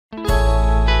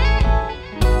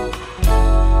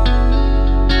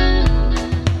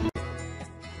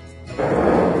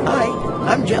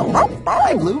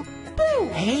Hi, Blue.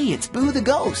 Hey, it's Boo the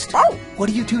ghost. What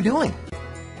are you two doing?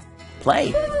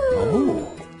 Play. Oh,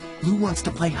 Blue wants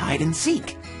to play hide and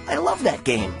seek. I love that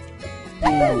game.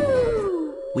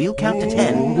 We'll count to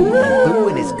 10, and Boo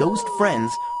and his ghost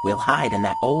friends will hide in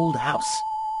that old house.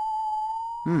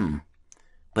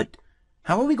 But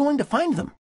how are we going to find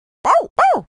them?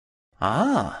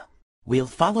 Ah, we'll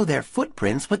follow their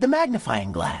footprints with the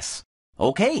magnifying glass.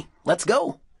 Okay, let's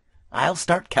go. I'll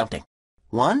start counting.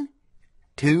 1,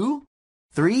 2,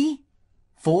 3,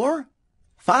 4,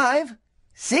 5,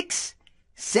 6,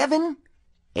 7,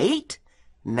 8,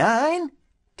 9,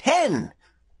 10.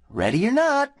 Ready or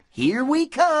not, here we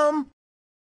come.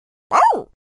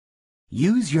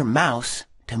 Use your mouse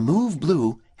to move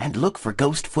Blue and look for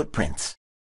ghost footprints.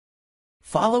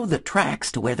 Follow the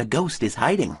tracks to where the ghost is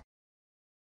hiding.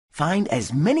 Find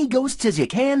as many ghosts as you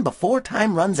can before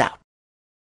time runs out.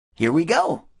 Here we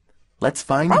go. Let's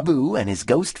find Boo and his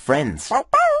ghost friends.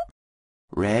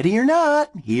 Ready or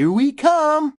not, here we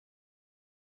come.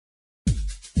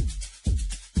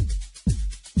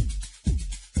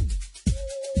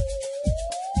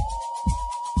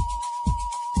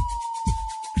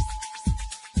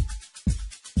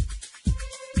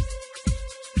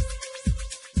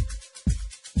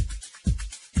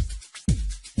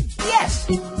 Yes!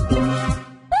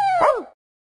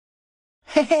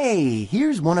 Hey,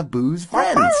 here's one of Boo's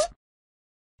friends.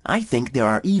 I think there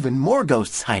are even more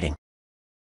ghosts hiding.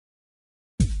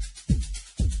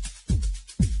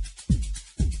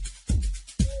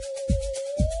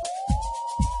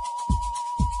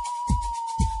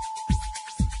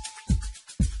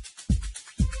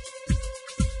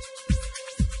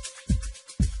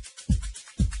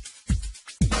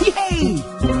 Yay!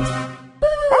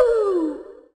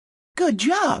 Good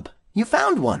job! You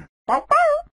found one.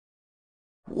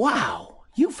 Wow,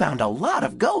 you found a lot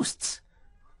of ghosts.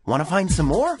 Want to find some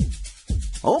more?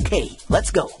 Okay,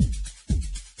 let's go.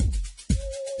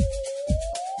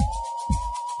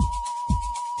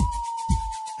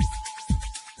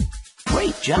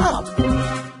 Great job.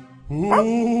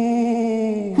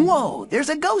 Whoa, there's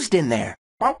a ghost in there.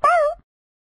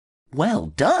 Well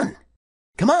done.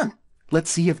 Come on, let's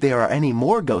see if there are any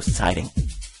more ghosts hiding.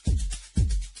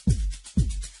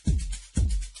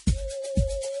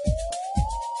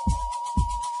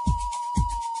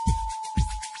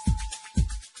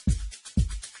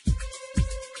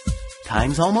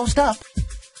 Time's almost up.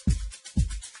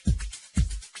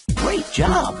 Great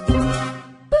job.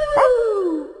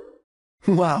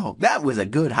 Wow, that was a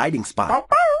good hiding spot.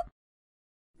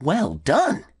 Well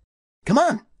done. Come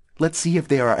on, let's see if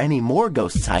there are any more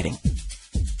ghosts hiding.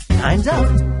 Time's up.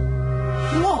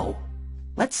 Whoa,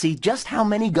 let's see just how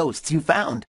many ghosts you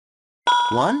found.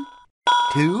 1,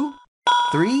 2,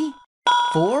 3,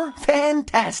 4.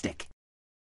 Fantastic.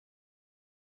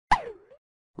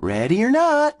 Ready or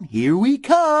not, here we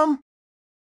come.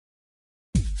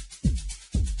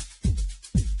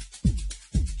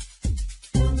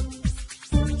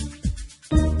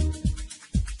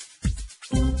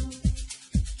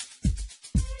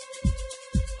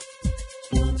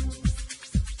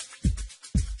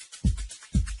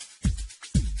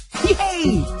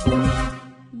 Yay!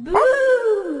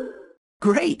 Boo!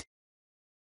 Great.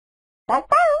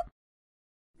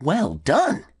 Well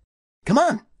done. Come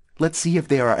on. Let's see if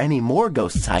there are any more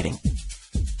ghosts hiding.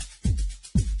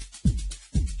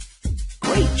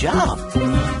 Great job!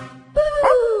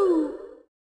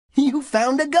 You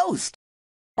found a ghost!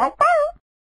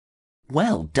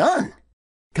 Well done!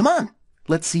 Come on,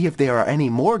 let's see if there are any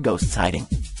more ghosts hiding.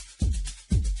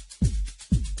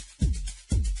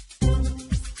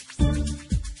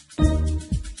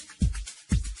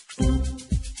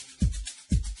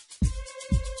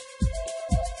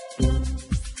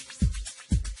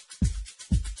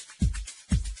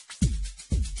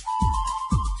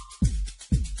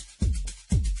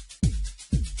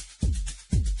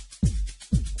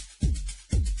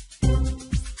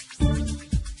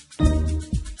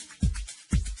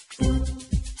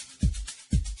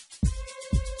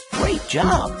 Great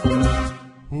job!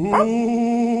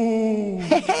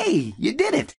 Hey, you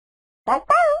did it!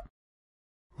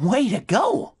 Way to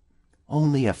go!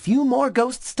 Only a few more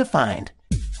ghosts to find.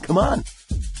 Come on.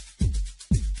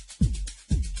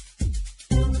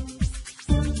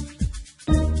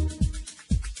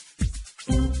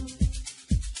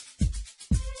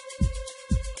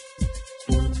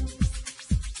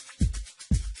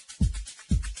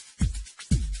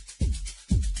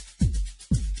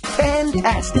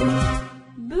 Fantastic!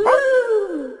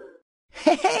 Boo!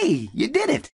 Hey, you did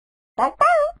it!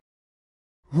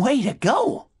 Way to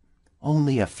go!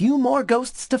 Only a few more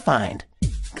ghosts to find.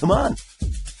 Come on.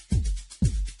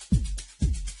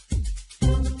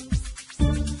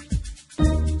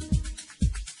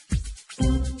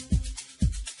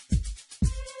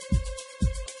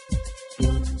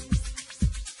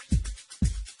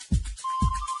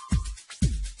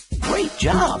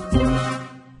 job.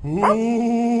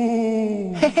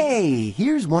 Hey,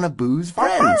 here's one of Boo's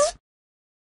friends.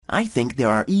 I think there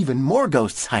are even more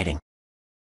ghosts hiding.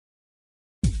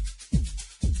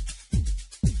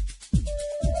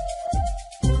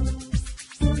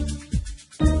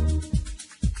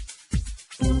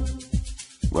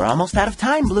 We're almost out of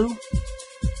time, Blue.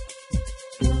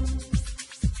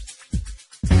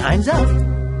 Time's up.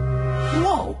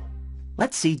 Whoa!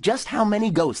 Let's see just how many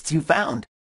ghosts you found.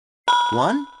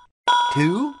 1,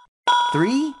 2,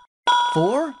 3,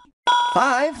 4,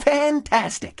 5.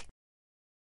 Fantastic!